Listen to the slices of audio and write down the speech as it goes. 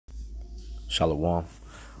Shalom.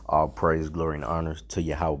 All praise, glory, and honors to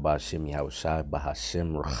Yahweh Ba'Shem, Yahweh Shai,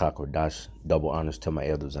 Bahashem, Rachakodash. Double honors to my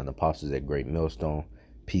elders and apostles at Great Millstone.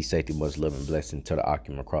 Peace, safety, much love, and blessing to the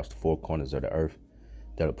Akim across the four corners of the earth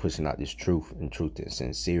that are pushing out this truth and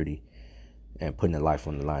sincerity and putting their life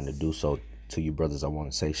on the line to do so. To you, brothers, I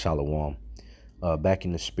want to say Shalom. Back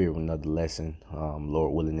in the spirit with another lesson.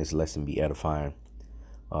 Lord willing, this lesson be edifying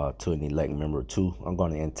to an elect member or two. I'm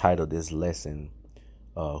going to entitle this lesson,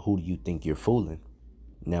 Who Do You Think You're Fooling?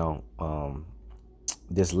 Now,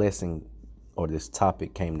 this lesson or this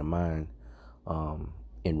topic came to mind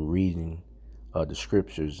in reading the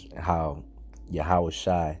scriptures, how Yahweh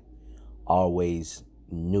Shai always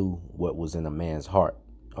knew what was in a man's heart,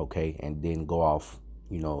 okay, and then go off,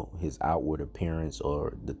 his outward appearance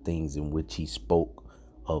or the things in which he spoke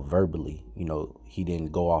verbally. He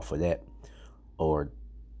didn't go off of that or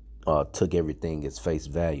took everything as face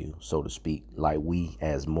value, so to speak, like we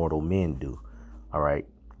as mortal men do. All right.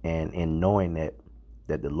 And in knowing that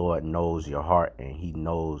the Lord knows your heart and he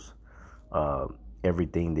knows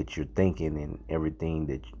everything that you're thinking and everything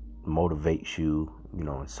that motivates you,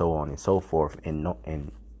 and so on and so forth. And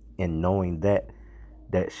knowing that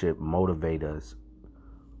should motivate us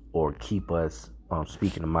or keep us,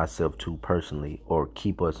 speaking to myself too personally, or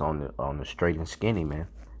keep us on the straight and skinny, man.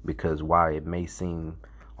 Because while it may seem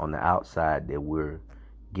on the outside that we're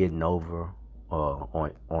getting over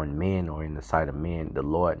on men or in the sight of men, the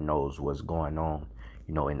Lord knows what's going on,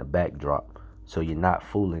 in the backdrop. So you're not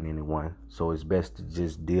fooling anyone. So it's best to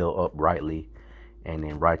just deal uprightly and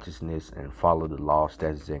in righteousness and follow the law,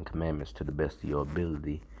 statutes, and commandments to the best of your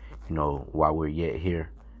ability, while we're yet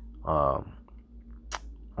here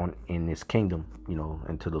in this kingdom,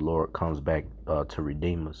 until the Lord comes back to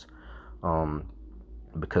redeem us.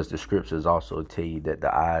 Because the scriptures also tell you that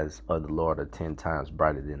the eyes of the Lord are 10 times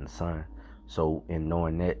brighter than the sun. So in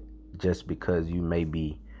knowing that, just because you may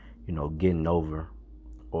be, getting over,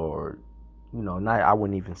 or, not, I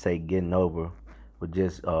wouldn't even say getting over, but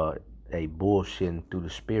just a bullshitting through the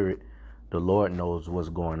spirit, the Lord knows what's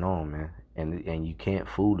going on, man. And you can't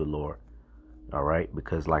fool the Lord. All right.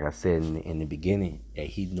 Because like I said in the beginning,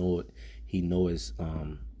 he knows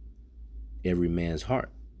every man's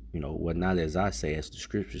heart. Well, not as I say, as the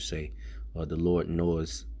scriptures say, the Lord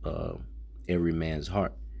knows every man's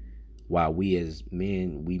heart. While we as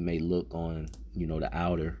men, we may look on, the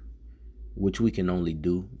outer, which we can only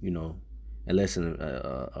do, unless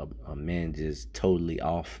a man just totally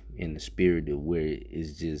off in the spirit of where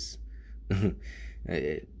it's just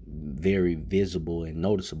very visible and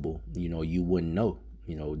noticeable, you wouldn't know.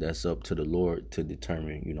 That's up to the Lord to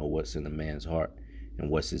determine, what's in a man's heart and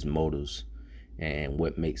what's his motives and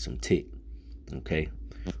what makes him tick. Okay.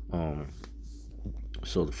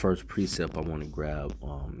 So the first precept I want to grab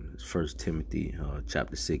is 1 Timothy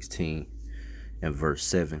chapter 16 and verse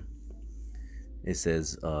 7. It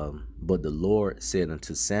says, but the Lord said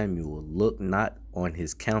unto Samuel, look not on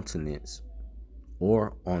his countenance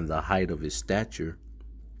or on the height of his stature,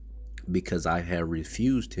 because I have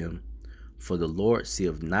refused him. For the Lord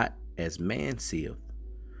seeth not as man seeth.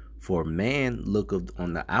 For man looketh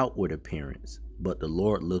on the outward appearance, but the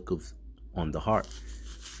Lord looketh on the heart.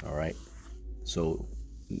 All right. So,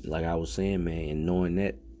 like I was saying, man, and knowing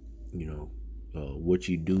that, what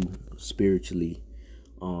you do spiritually,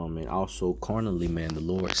 and also carnally, man, the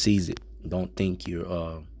Lord sees it. Don't think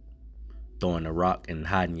you're throwing a rock and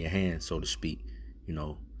hiding your hand, so to speak,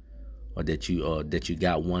 or that you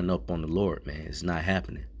got one up on the Lord, man. It's not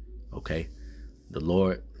happening. Okay. The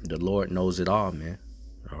Lord knows it all, man.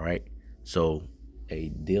 All right. So,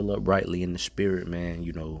 deal uprightly in the spirit, man.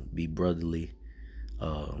 Be brotherly.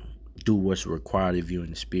 Do what's required of you in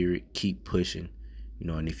the spirit. Keep pushing.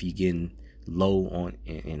 And if you're getting low on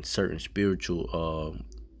in certain spiritual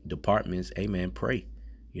departments, amen, pray.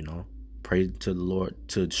 Pray to the Lord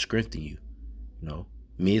to strengthen you.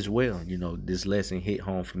 Me as well. This lesson hit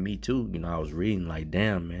home for me too. I was reading like,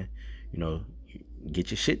 damn, man. Get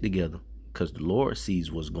your shit together, because the Lord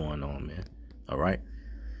sees what's going on, man. All right.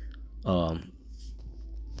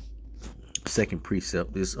 Second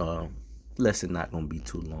precept. This lesson not gonna be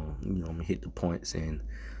too long. I'm gonna hit the points and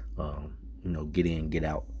get in, get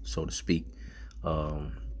out, so to speak.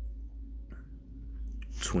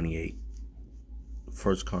 28.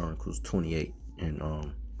 1 Chronicles 28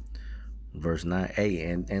 and verse 9. Hey,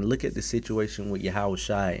 and look at the situation with Yahweh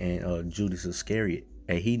Shai and Judas Iscariot.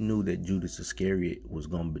 And he knew that Judas Iscariot was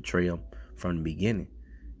gonna betray him from the beginning.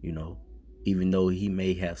 Even though he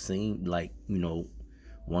may have seemed like,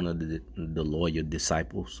 one of the loyal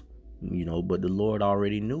disciples, but the Lord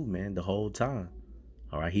already knew, man, the whole time.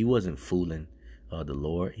 All right. He wasn't fooling the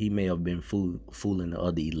Lord. He may have been fooling the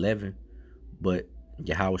other 11, But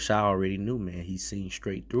Yahweh Shai already knew, man. He seen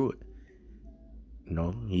straight through it.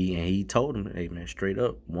 He told him, hey man, straight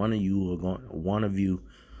up, one of you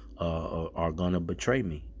are gonna betray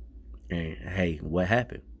me. And hey, what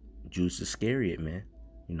happened? Judas Iscariot, man.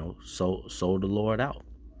 Sold the Lord out.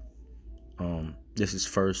 This is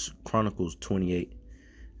First Chronicles 28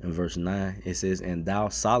 and verse 9. It says, "And thou,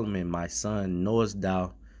 Solomon, my son, knowest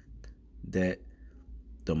thou that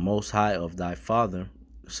the Most High of thy father,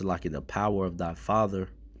 salachya, the power of thy father,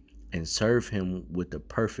 and serve him with the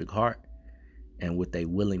perfect heart and with a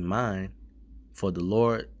willing mind, for the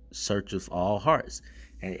Lord searcheth all hearts."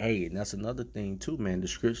 And hey, and that's another thing too, man. The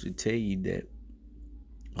scripture tell you that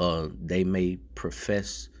they may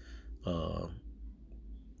profess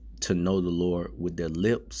to know the Lord with their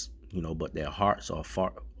lips, but their hearts are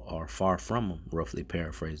far from him, roughly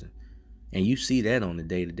paraphrasing. And you see that on the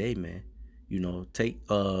day-to-day, man. Take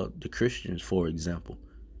the Christians, for example.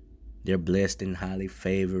 They're blessed and highly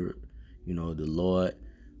favored. The Lord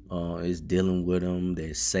is dealing with them.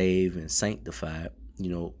 They're saved and sanctified.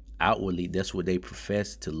 Outwardly, that's what they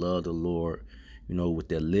profess, to love the Lord, with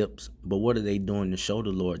their lips. But what are they doing to show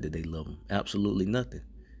the Lord that they love him? Absolutely nothing,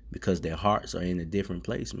 because their hearts are in a different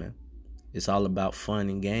place, man. It's all about fun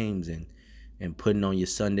and games and putting on your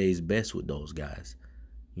Sunday's best with those guys.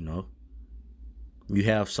 You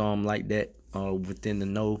have some like that within the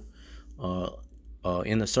know,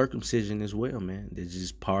 in the circumcision as well, man. They're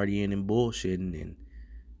just partying and bullshitting and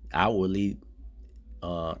outwardly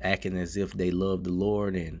acting as if they love the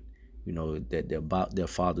Lord and that they're about their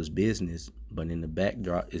father's business, but in the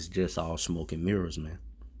backdrop it's just all smoke and mirrors, man.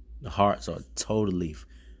 The hearts are totally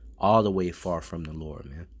all the way far from the Lord,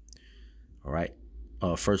 man. All right.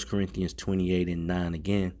 1 Corinthians 28 and 9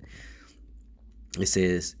 again. It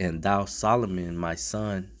says, "And thou, Solomon, my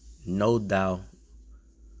son, know thou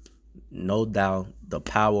the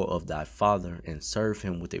power of thy father, and serve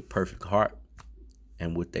him with a perfect heart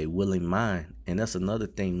and with a willing mind." And that's another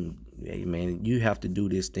thing, hey, man. You have to do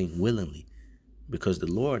this thing willingly, because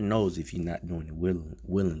the Lord knows if you're not doing it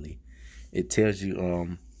willingly. It tells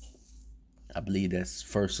you, I believe that's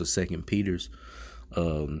 1st or 2nd Peter's,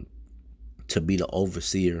 to be the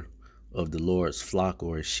overseer of the Lord's flock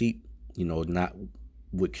or his sheep, not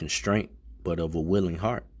with constraint, but of a willing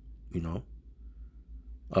heart.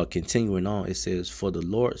 Continuing on, it says, "For the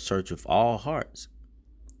Lord searcheth all hearts,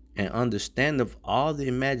 and understandeth all the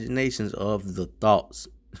imaginations of the thoughts.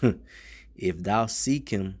 If thou seek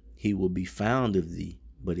him, he will be found of thee.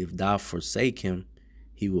 But if thou forsake him,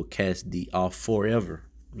 he will cast thee off forever."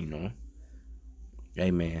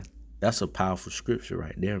 Amen. That's a powerful scripture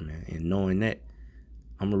right there, man. And knowing that,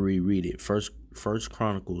 I'm going to reread it. First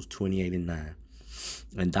Chronicles 28 and 9.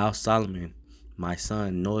 "And thou, Solomon, my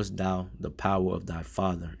son, knowest thou the power of thy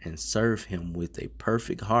father, and serve him with a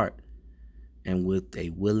perfect heart and with a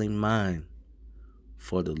willing mind.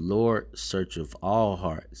 For the Lord searcheth all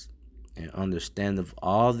hearts, and understandeth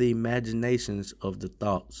all the imaginations of the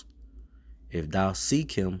thoughts. If thou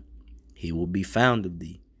seek him, he will be found of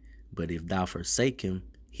thee. But if thou forsake him,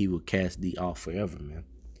 he will cast thee off forever," man.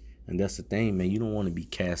 And that's the thing, man. You don't want to be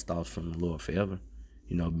cast off from the Lord forever.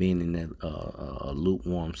 Being in that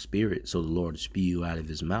lukewarm spirit, so the Lord will spew you out of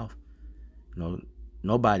his mouth.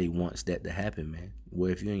 Nobody wants that to happen, man.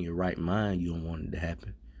 Well, if you're in your right mind, you don't want it to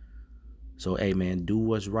happen. So, hey, man, do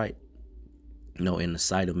what's right, in the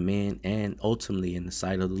sight of men and ultimately in the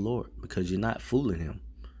sight of the Lord, because you're not fooling him.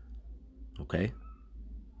 Okay?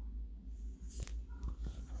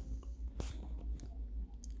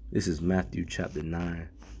 This is Matthew chapter 9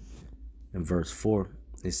 and verse 4.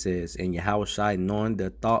 It says, "And Yahweh Shai, knowing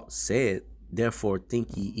their thoughts, said, Therefore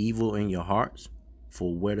think ye evil in your hearts,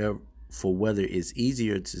 for whether it's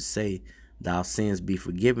easier to say, Thy sins be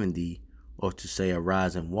forgiven thee, or to say,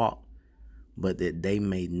 Arise and walk. But that they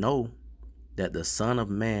may know that the Son of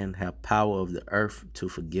Man have power of the earth to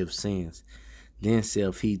forgive sins. Then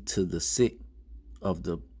saith he to the sick of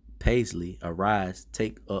the paisley, Arise,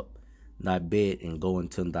 take up thy bed and go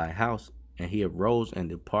into thy house. And he arose and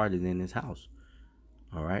departed in his house."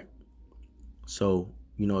 All right. So,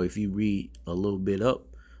 if you read a little bit up,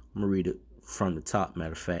 I'm going to read it from the top,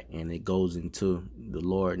 matter of fact, and it goes into the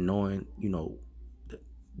Lord knowing,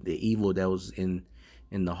 the evil that was in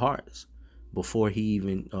the hearts before he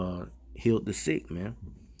even healed the sick, man.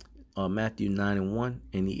 Matthew 9 and 1,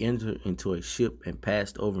 "And he entered into a ship and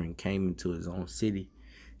passed over and came into his own city.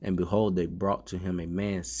 And behold, they brought to him a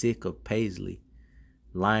man sick of paisley,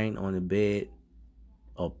 lying on a bed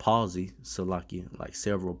of palsy," salachya, like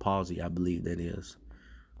cerebral palsy, I believe that is,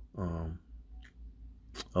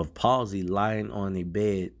 of palsy, lying on a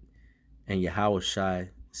bed. And Yahweh Shai,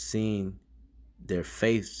 seeing their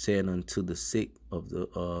faith said unto the sick of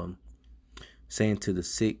the saying to the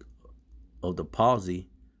sick of the palsy,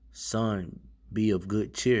 Son, be of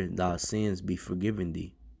good cheer, thy sins be forgiven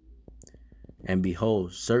thee. And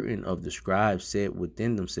behold, certain of the scribes said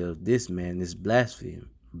within themselves, This man is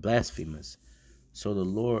blasphemous. So the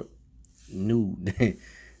Lord knew that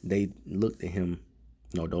they looked at him.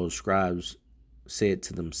 Those scribes said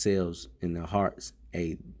to themselves in their hearts,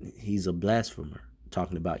 hey, he's a blasphemer.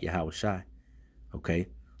 Talking about Yahushua. Okay.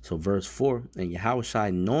 So verse 4, and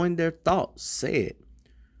Yahushua, knowing their thoughts, said,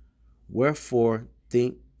 Wherefore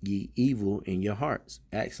think ye evil in your hearts?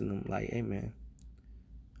 Asking them like, hey man,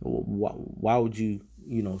 why would you,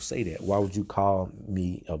 say that? Why would you call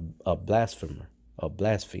me a blasphemer,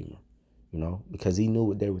 because he knew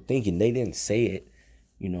what they were thinking. They didn't say it,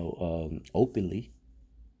 openly,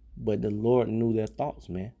 but the Lord knew their thoughts,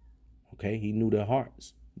 man. Okay. He knew their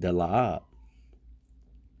hearts, their la'ab.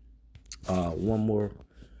 One more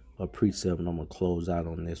precept, and I'm going to close out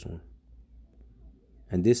on this one.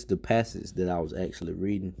 And this is the passage that I was actually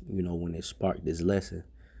reading, when it sparked this lesson.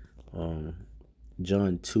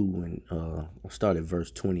 John 2, and I'll start at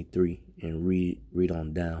verse 23 and read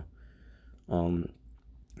on down.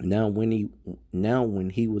 Now when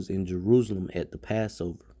he was in Jerusalem at the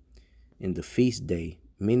Passover, in the feast day,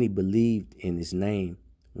 many believed in his name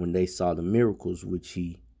when they saw the miracles which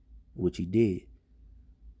he did.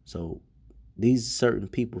 So these certain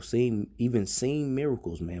people seen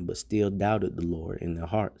miracles, man, but still doubted the Lord in their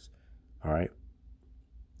hearts. All right.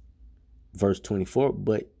 Verse 24,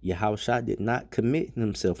 but Yahushua did not commit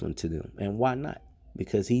himself unto them. And why not?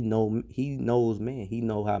 Because he knows man. He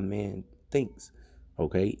know how man thinks.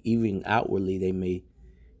 Okay. Even outwardly, they may,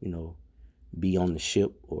 be on the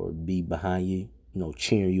ship or be behind you,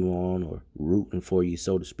 cheering you on or rooting for you,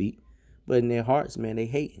 so to speak. But in their hearts, man, they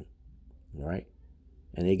hating. All right.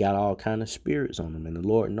 And they got all kind of spirits on them, and the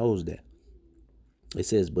Lord knows that. It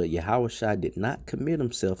says, but Yahushua did not commit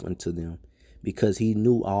himself unto them, because he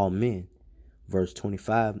knew all men. Verse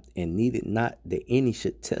 25, and needed not that any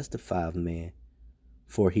should testify of man,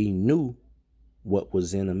 for he knew what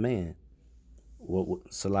was in a man.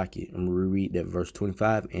 Salachya, I'm going to reread that verse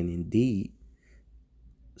 25. And indeed,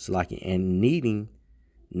 Salachya, and needing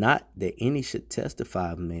not that any should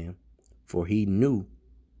testify of man, for he knew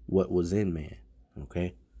what was in man.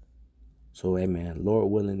 Okay. So, hey, man, Lord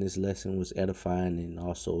willing, this lesson was edifying and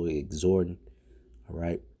also exhorting. All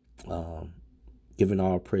right. Giving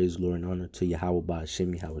all praise, glory, and honor to Yahweh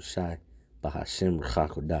Ba'Hashem, Yahweh Shai, Ba'Hashem,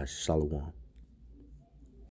 R'chakodash, Shalom.